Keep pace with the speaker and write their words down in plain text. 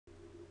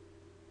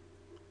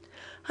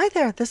Hi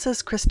there, this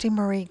is Christy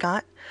Marie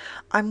Gott.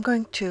 I'm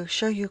going to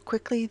show you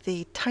quickly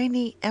the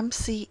Tiny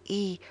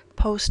MCE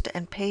post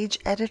and page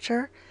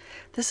editor.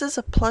 This is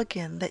a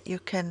plugin that you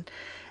can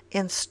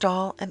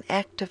install and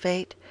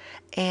activate,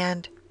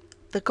 and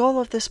the goal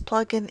of this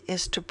plugin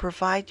is to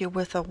provide you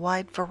with a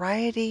wide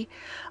variety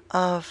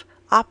of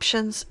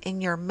options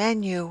in your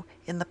menu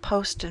in the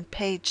post and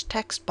page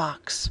text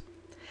box.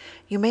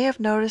 You may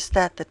have noticed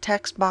that the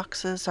text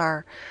boxes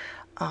are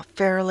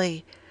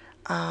fairly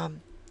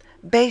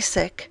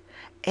basic,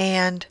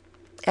 and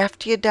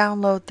after you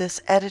download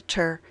this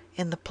editor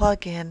in the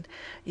plugin,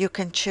 you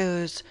can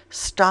choose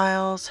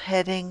styles,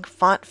 heading,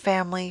 font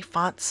family,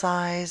 font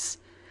size,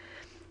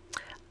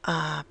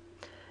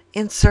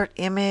 insert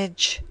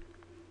image,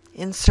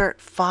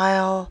 insert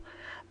file.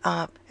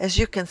 As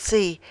you can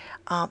see,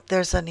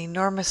 there's an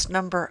enormous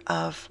number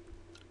of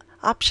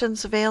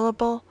options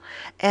available,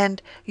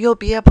 and you'll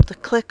be able to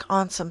click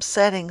on some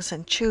settings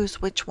and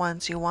choose which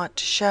ones you want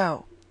to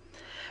show.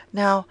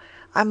 Now,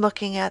 I'm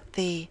looking at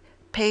the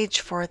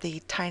page for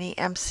the Tiny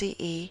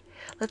MCE.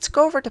 Let's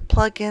go over to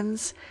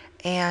plugins,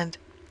 and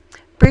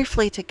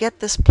briefly, to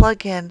get this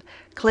plugin,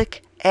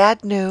 click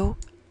Add New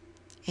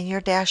in your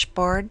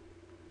dashboard,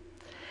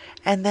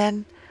 and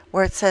then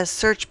where it says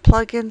Search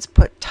Plugins,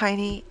 put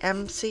Tiny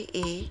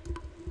MCE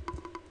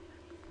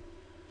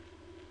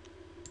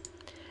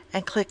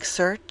and click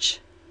Search.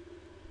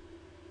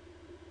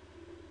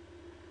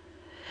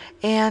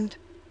 And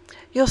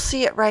you'll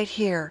see it right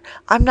here.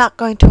 I'm not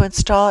going to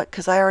install it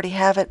because I already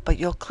have it, but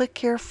you'll click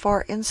here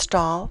for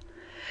Install,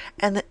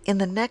 and in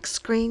the next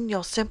screen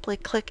you'll simply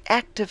click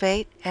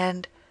Activate,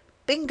 and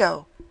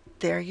bingo,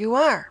 there you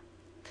are.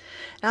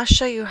 Now I'll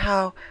show you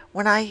how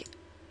when I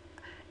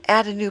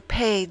add a new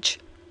page,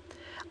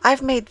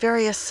 I've made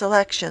various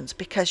selections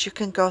because you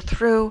can go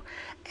through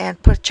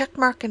and put check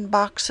mark in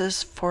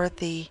boxes for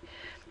the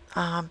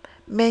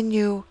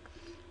menu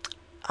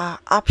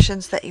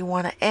options that you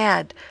want to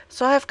add.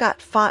 So I've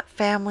got font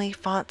family,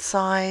 font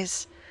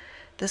size.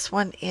 This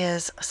one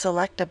is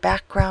select a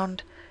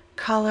background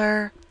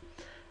color.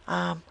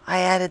 I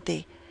added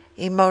the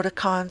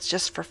emoticons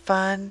just for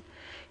fun.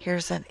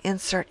 Here's an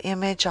insert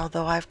image,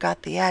 although I've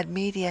got the add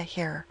media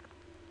here.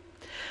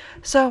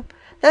 So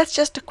that's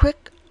just a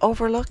quick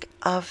overlook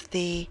of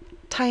the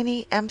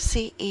Tiny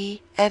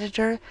MCE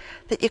editor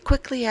that you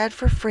quickly add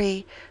for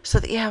free so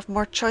that you have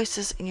more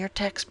choices in your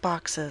text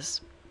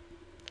boxes.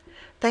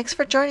 Thanks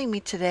for joining me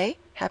today.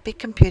 Happy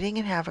computing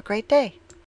and have a great day.